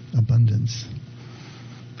 abundance.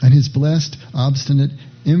 And his blessed, obstinate,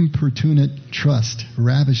 importunate trust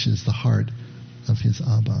ravishes the heart of his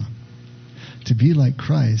Abba. To be like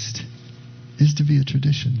Christ is to be a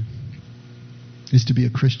tradition, is to be a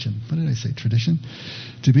Christian. What did I say, tradition?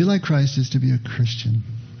 To be like Christ is to be a Christian.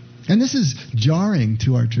 And this is jarring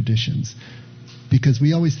to our traditions, because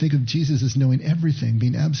we always think of Jesus as knowing everything,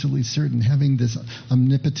 being absolutely certain, having this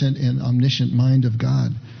omnipotent and omniscient mind of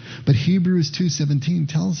God. But Hebrews 2:17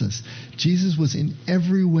 tells us Jesus was in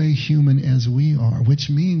every way human as we are, which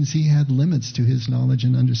means he had limits to his knowledge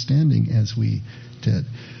and understanding as we did.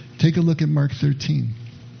 Take a look at Mark 13.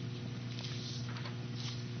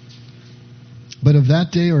 But of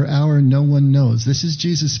that day or hour no one knows. This is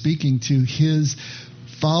Jesus speaking to his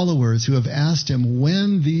followers who have asked him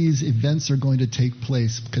when these events are going to take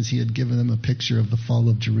place, because he had given them a picture of the fall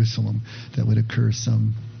of Jerusalem that would occur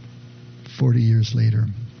some 40 years later.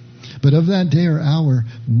 But of that day or hour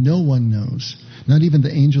no one knows, not even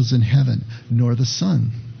the angels in heaven, nor the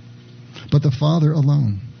Son, but the Father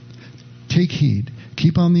alone. Take heed,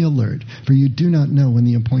 keep on the alert, for you do not know when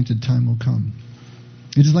the appointed time will come.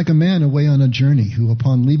 It is like a man away on a journey who,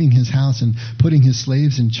 upon leaving his house and putting his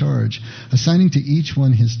slaves in charge, assigning to each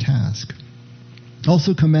one his task,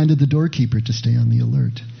 also commanded the doorkeeper to stay on the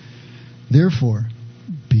alert. Therefore,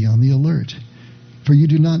 be on the alert, for you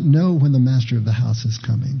do not know when the master of the house is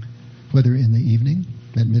coming, whether in the evening,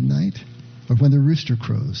 at midnight, or when the rooster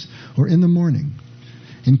crows, or in the morning,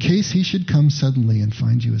 in case he should come suddenly and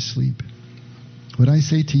find you asleep. What I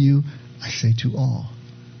say to you, I say to all,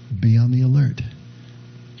 be on the alert,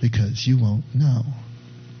 because you won't know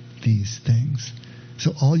these things.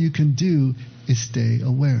 So all you can do is stay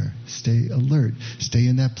aware, stay alert, stay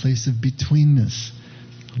in that place of betweenness,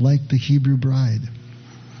 like the Hebrew bride.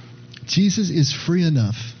 Jesus is free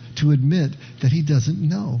enough to admit that he doesn't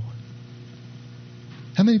know.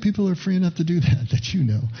 How many people are free enough to do that you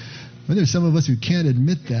know? Well, there's some of us who can't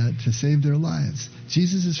admit that to save their lives.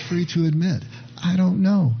 Jesus is free to admit, I don't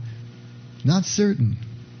know, not certain,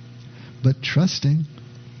 but trusting.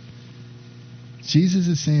 Jesus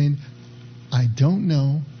is saying, I don't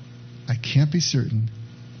know, I can't be certain,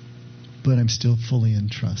 but I'm still fully in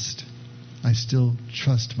trust. I still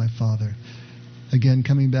trust my Father. Again,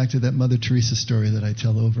 coming back to that Mother Teresa story that I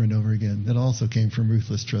tell over and over again, that also came from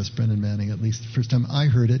Ruthless Trust, Brennan Manning, at least the first time I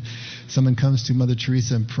heard it. Someone comes to Mother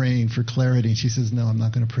Teresa and praying for clarity, and she says, no, I'm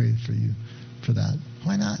not going to pray for you for that.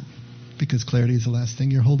 Why not? Because clarity is the last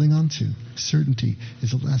thing you're holding on to. Certainty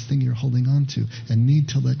is the last thing you're holding on to and need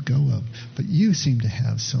to let go of. But you seem to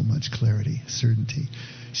have so much clarity, certainty.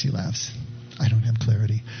 She laughs. I don't have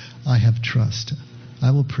clarity. I have trust.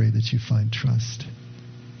 I will pray that you find trust.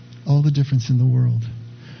 All the difference in the world.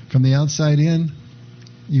 From the outside in,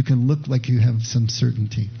 you can look like you have some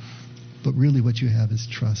certainty. But really what you have is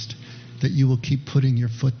trust. That you will keep putting your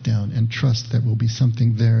foot down and trust there will be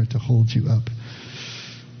something there to hold you up.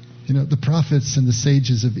 You know, the prophets and the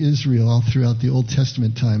sages of Israel all throughout the Old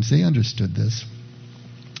Testament times, they understood this.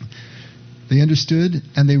 They understood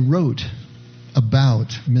and they wrote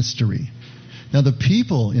about mystery. Now the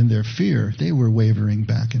people in their fear, they were wavering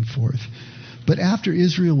back and forth. But after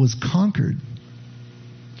Israel was conquered,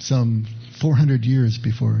 some 400 years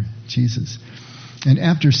before Jesus, and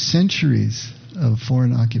after centuries of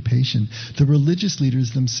foreign occupation, the religious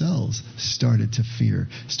leaders themselves started to fear,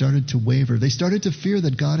 started to waver. They started to fear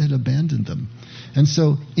that God had abandoned them. And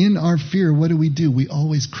so in our fear, what do? We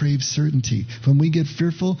always crave certainty. When we get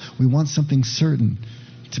fearful, we want something certain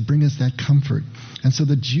to bring us that comfort. And so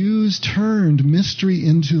the Jews turned mystery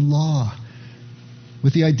into law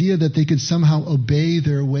with the idea that they could somehow obey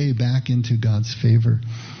their way back into God's favor.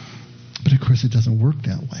 But of course it doesn't work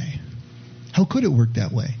that way. How could it work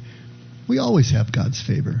that way? We always have God's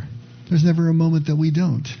favor. There's never a moment that we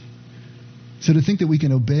don't. So to think that we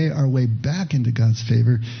can obey our way back into God's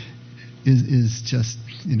favor is just,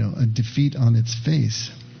 a defeat on its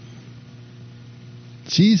face.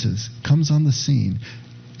 Jesus comes on the scene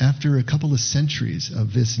after a couple of centuries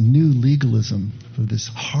of this new legalism, of this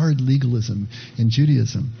hard legalism in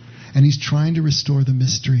Judaism, and he's trying to restore the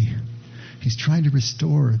mystery. He's trying to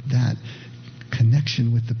restore that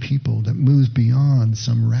connection with the people that moves beyond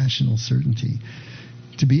some rational certainty.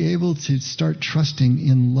 To be able to start trusting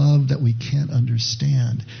in love that we can't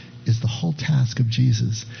understand is the whole task of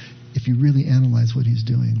Jesus, if you really analyze what he's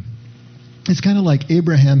doing. It's kind of like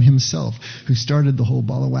Abraham himself, who started the whole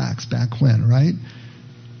ball of wax back when, right?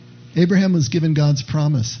 Abraham was given God's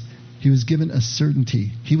promise. He was given a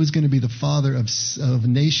certainty. He was going to be the father of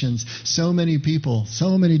nations, so many people,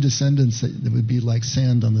 so many descendants that it would be like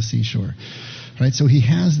sand on the seashore. Right? So he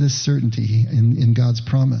has this certainty in God's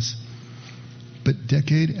promise. But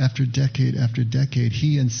decade after decade after decade,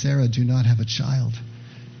 he and Sarah do not have a child.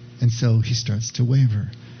 And so he starts to waver.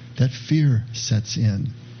 That fear sets in.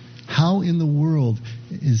 How in the world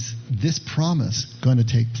is this promise going to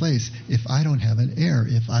take place if I don't have an heir,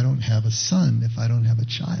 if I don't have a son, if I don't have a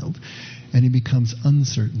child? And he becomes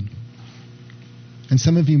uncertain. And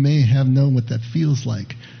some of you may have known what that feels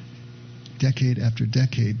like. Decade after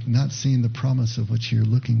decade, not seeing the promise of what you're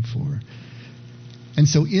looking for. And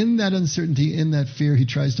so in that uncertainty, in that fear, he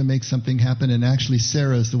tries to make something happen. And actually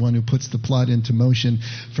Sarah is the one who puts the plot into motion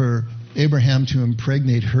for Abraham to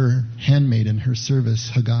impregnate her handmaid in her service,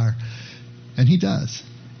 Hagar. And he does.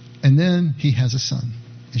 And then he has a son,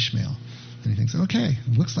 Ishmael. And he thinks, okay,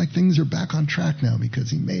 it looks like things are back on track now because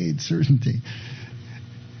he made certainty.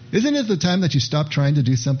 Isn't it the time that you stop trying to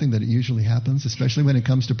do something that it usually happens, especially when it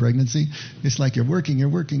comes to pregnancy? It's like you're working,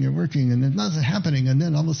 and then nothing's happening, and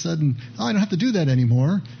then all of a sudden, I don't have to do that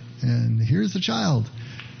anymore, and here's the child.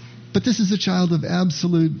 But this is a child of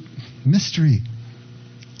absolute mystery.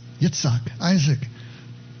 Yitzhak, Isaac.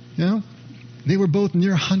 You know, they were both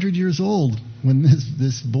near 100 years old when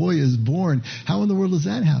this boy is born. How in the world does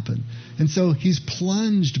that happen? And so he's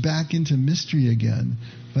plunged back into mystery again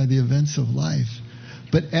by the events of life.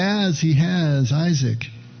 But as he has Isaac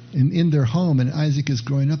in their home, and Isaac is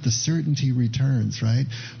growing up, the certainty returns, right?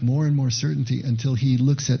 More and more certainty until he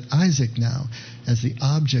looks at Isaac now as the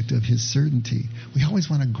object of his certainty. We always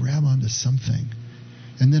want to grab onto something.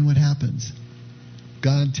 And then what happens?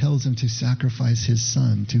 God tells him to sacrifice his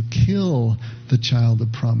son, to kill the child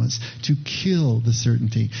of promise, to kill the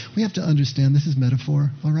certainty. We have to understand this is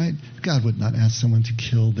metaphor, all right? God would not ask someone to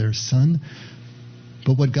kill their son.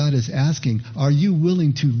 But what God is asking, are you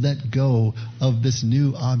willing to let go of this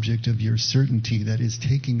new object of your certainty that is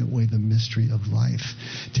taking away the mystery of life,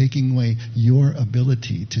 taking away your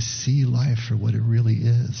ability to see life for what it really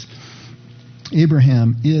is?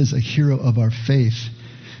 Abraham is a hero of our faith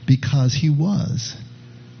because he was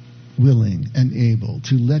willing and able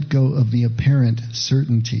to let go of the apparent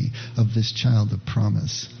certainty of this child of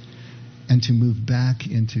promise and to move back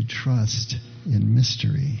into trust in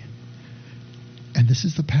mystery. And this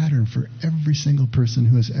is the pattern for every single person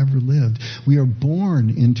who has ever lived. We are born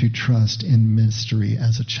into trust in mystery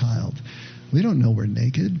as a child. We don't know we're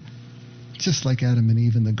naked, just like Adam and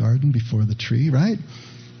Eve in the garden before the tree, right?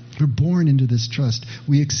 We're born into this trust.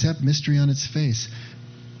 We accept mystery on its face.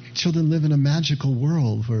 Children live in a magical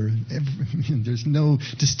world where there's no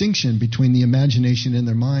distinction between the imagination in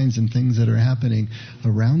their minds and things that are happening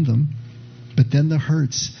around them. But then the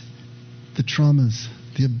hurts, the traumas,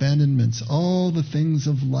 the abandonments, all the things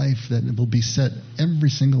of life that will beset every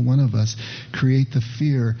single one of us create the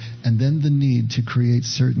fear and then the need to create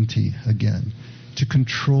certainty again, to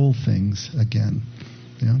control things again.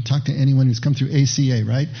 You know, talk to anyone who's come through ACA,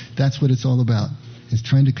 right? That's what it's all about, is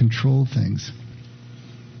trying to control things.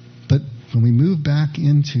 But when we move back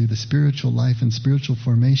into the spiritual life and spiritual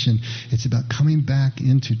formation, it's about coming back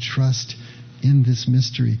into trust in this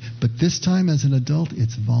mystery. But this time as an adult,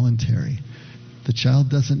 it's voluntary. The child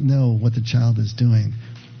doesn't know what the child is doing,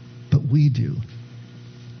 but we do.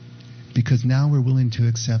 Because now we're willing to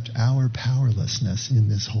accept our powerlessness in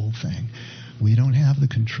this whole thing. We don't have the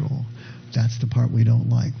control. That's the part we don't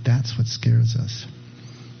like. That's what scares us.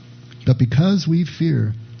 But because we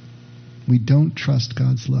fear, we don't trust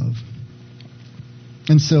God's love.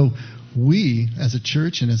 And so we, as a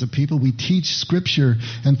church and as a people, we teach Scripture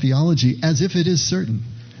and theology as if it is certain,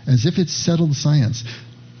 as if it's settled science.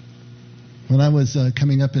 When I was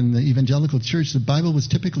coming up in the evangelical church, the Bible was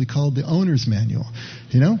typically called the owner's manual.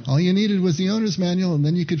 You know, all you needed was the owner's manual, and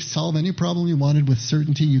then you could solve any problem you wanted with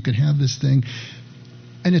certainty. You could have this thing.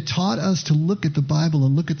 And it taught us to look at the Bible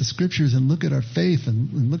and look at the Scriptures and look at our faith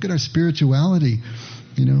and look at our spirituality,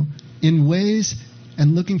 you know, in ways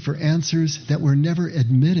and looking for answers that were never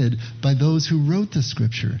admitted by those who wrote the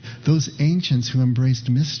Scripture, those ancients who embraced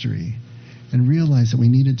mystery and realized that we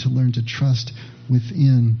needed to learn to trust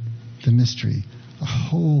within the mystery, a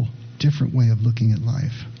whole different way of looking at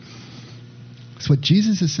life. So what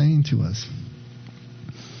Jesus is saying to us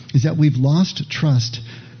is that we've lost trust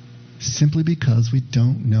simply because we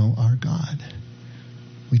don't know our God.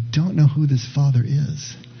 We don't know who this Father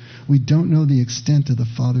is. We don't know the extent of the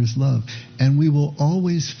Father's love. And we will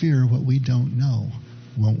always fear what we don't know,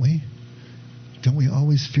 won't we? Don't we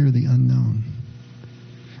always fear the unknown?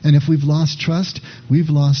 And if we've lost trust, we've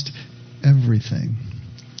lost everything.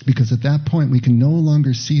 Because at that point, we can no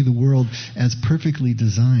longer see the world as perfectly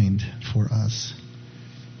designed for us,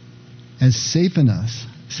 as safe enough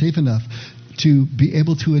to be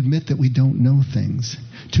able to admit that we don't know things,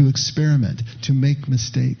 to experiment, to make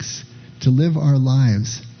mistakes, to live our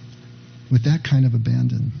lives with that kind of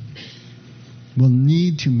abandon. We'll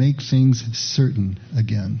need to make things certain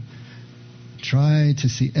again. Try to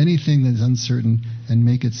see anything that is uncertain and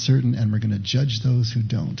make it certain, and we're going to judge those who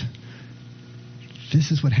don't.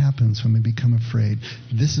 This is what happens when we become afraid.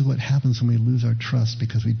 This is what happens when we lose our trust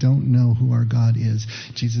because we don't know who our God is.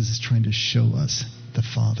 Jesus is trying to show us the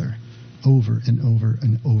Father over and over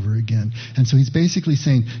and over again. And so he's basically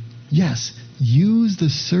saying, yes, use the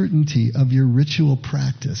certainty of your ritual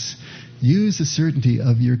practice. Use the certainty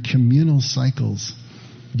of your communal cycles.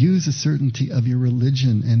 Use the certainty of your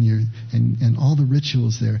religion and all the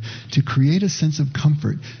rituals there to create a sense of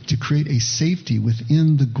comfort, to create a safety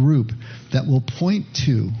within the group that will point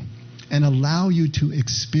to and allow you to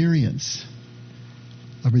experience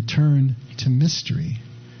a return to mystery.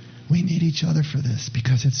 We need each other for this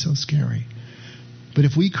because it's so scary. But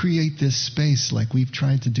if we create this space like we've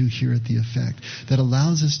tried to do here at The Effect that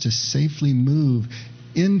allows us to safely move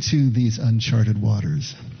into these uncharted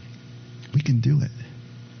waters, we can do it.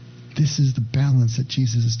 This is the balance that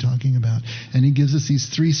Jesus is talking about. And he gives us these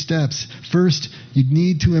 3 steps. First, you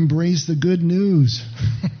need to embrace the good news.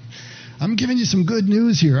 I'm giving you some good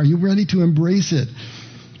news here. Are you ready to embrace it?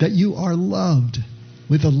 That you are loved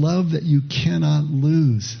with a love that you cannot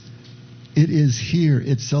lose. It is here.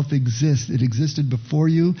 It self-exists. It existed before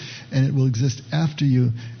you, and it will exist after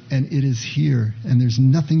you, and it is here. And there's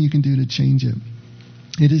nothing you can do to change it.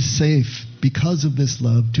 It is safe, because of this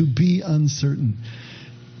love, to be uncertain.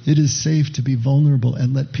 It is safe to be vulnerable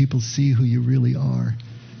and let people see who you really are.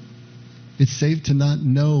 It's safe to not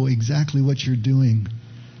know exactly what you're doing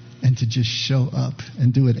and to just show up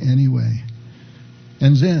and do it anyway.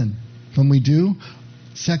 And then, when we do,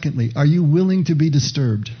 secondly, are you willing to be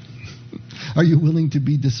disturbed? Are you willing to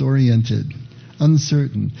be disoriented,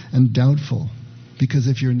 uncertain, and doubtful? Because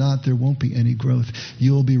if you're not, there won't be any growth.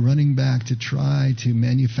 You'll be running back to try to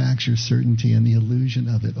manufacture certainty and the illusion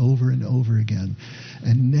of it over and over again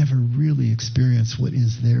and never really experience what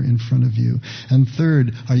is there in front of you. And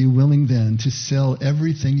third, are you willing then to sell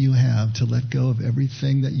everything you have, to let go of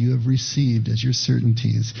everything that you have received as your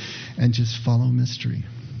certainties and just follow mystery?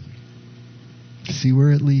 See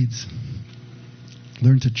where it leads.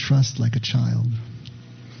 Learn to trust like a child.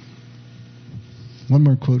 One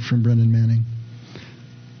more quote from Brennan Manning.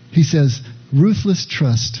 He says, ruthless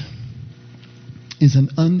trust is an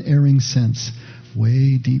unerring sense,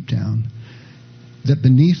 way deep down, that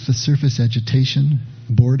beneath the surface agitation,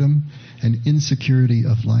 boredom, and insecurity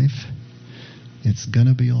of life, it's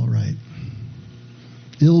gonna be all right.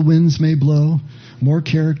 Ill winds may blow, more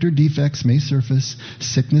character defects may surface,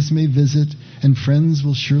 sickness may visit, and friends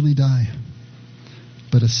will surely die.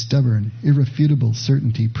 But a stubborn, irrefutable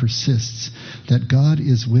certainty persists that God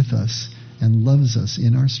is with us and loves us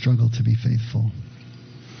in our struggle to be faithful.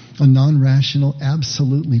 A non-rational,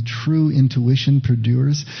 absolutely true intuition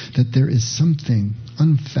perdures that there is something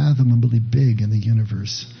unfathomably big in the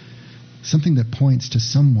universe, something that points to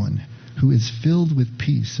someone who is filled with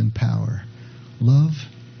peace and power, love,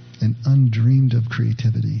 and undreamed of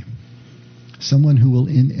creativity, someone who will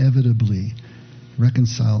inevitably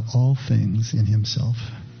reconcile all things in himself.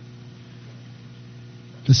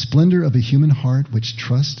 The splendor of a human heart which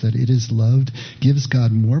trusts that it is loved gives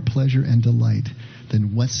God more pleasure and delight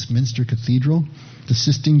than Westminster Cathedral, the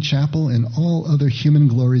Sistine Chapel, and all other human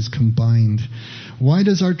glories combined. Why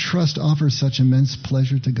does our trust offer such immense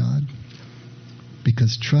pleasure to God?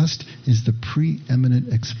 Because trust is the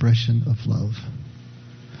preeminent expression of love.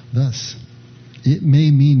 Thus, it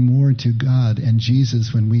may mean more to God and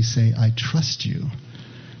Jesus when we say, I trust you,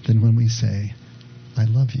 than when we say, I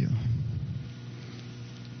love you.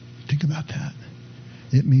 Think about that.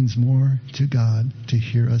 It means more to God to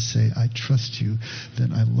hear us say, I trust you,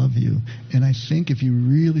 than I love you. And I think if you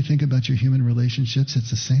really think about your human relationships,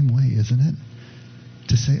 it's the same way, isn't it?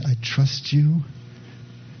 To say, I trust you,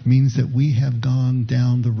 means that we have gone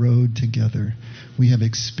down the road together. We have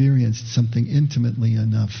experienced something intimately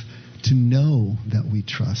enough to know that we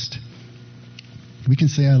trust. We can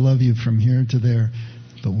say, I love you from here to there,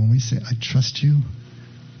 but when we say, I trust you,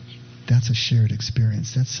 that's a shared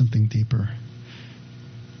experience. That's something deeper.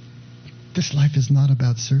 This life is not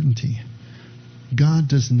about certainty. God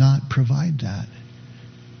does not provide that.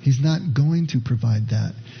 He's not going to provide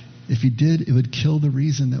that. If he did, it would kill the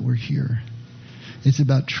reason that we're here. It's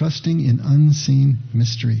about trusting in unseen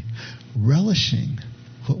mystery, relishing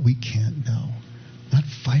what we can't know, not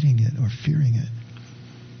fighting it or fearing it.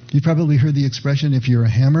 You've probably heard the expression, if you're a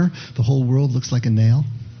hammer, the whole world looks like a nail,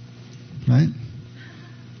 right?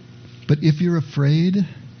 But if you're afraid,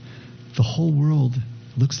 the whole world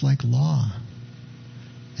looks like law.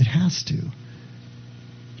 It has to.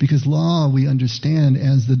 Because law we understand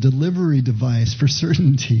as the delivery device for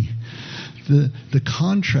certainty, the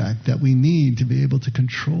contract that we need to be able to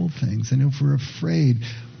control things. And if we're afraid,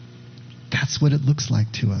 that's what it looks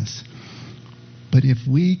like to us. But if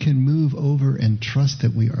we can move over and trust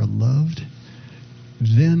that we are loved,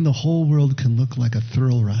 then the whole world can look like a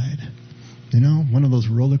thrill ride. You know, one of those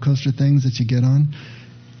roller coaster things that you get on.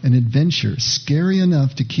 An adventure, scary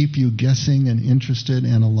enough to keep you guessing and interested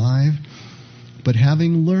and alive, but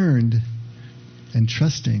having learned and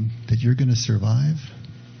trusting that you're going to survive,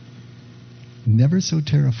 never so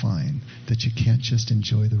terrifying that you can't just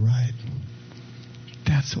enjoy the ride.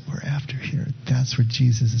 That's what we're after here. That's what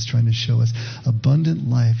Jesus is trying to show us. Abundant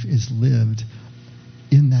life is lived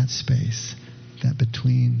in that space, that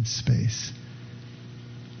between space,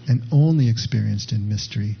 and only experienced in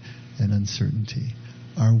mystery and uncertainty.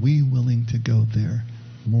 Are we willing to go there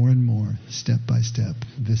more and more, step by step,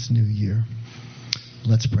 this new year?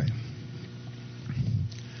 Let's pray.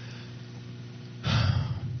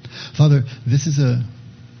 Father, this is a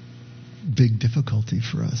big difficulty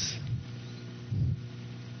for us.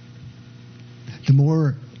 The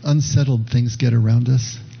more unsettled things get around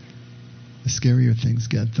us, the scarier things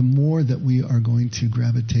get, the more that we are going to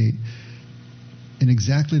gravitate in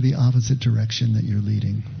exactly the opposite direction that you're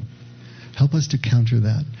leading. Help us to counter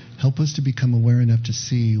that. Help us to become aware enough to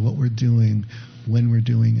see what we're doing when we're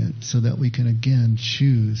doing it, so that we can again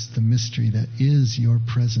choose the mystery that is your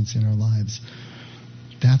presence in our lives.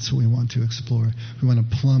 That's what we want to explore. We want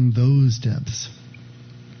to plumb those depths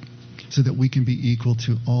so that we can be equal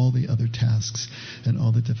to all the other tasks and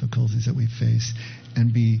all the difficulties that we face,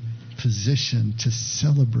 and be positioned to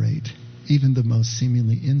celebrate even the most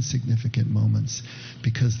seemingly insignificant moments,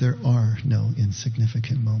 because there are no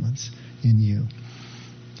insignificant moments in you.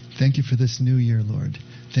 Thank you for this new year, Lord.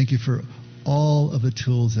 Thank you for all of the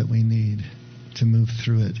tools that we need to move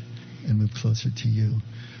through it and move closer to you.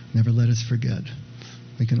 Never let us forget.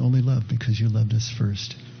 We can only love because you loved us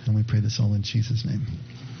first. And we pray this all in Jesus' name.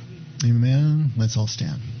 Amen. Let's all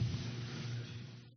stand.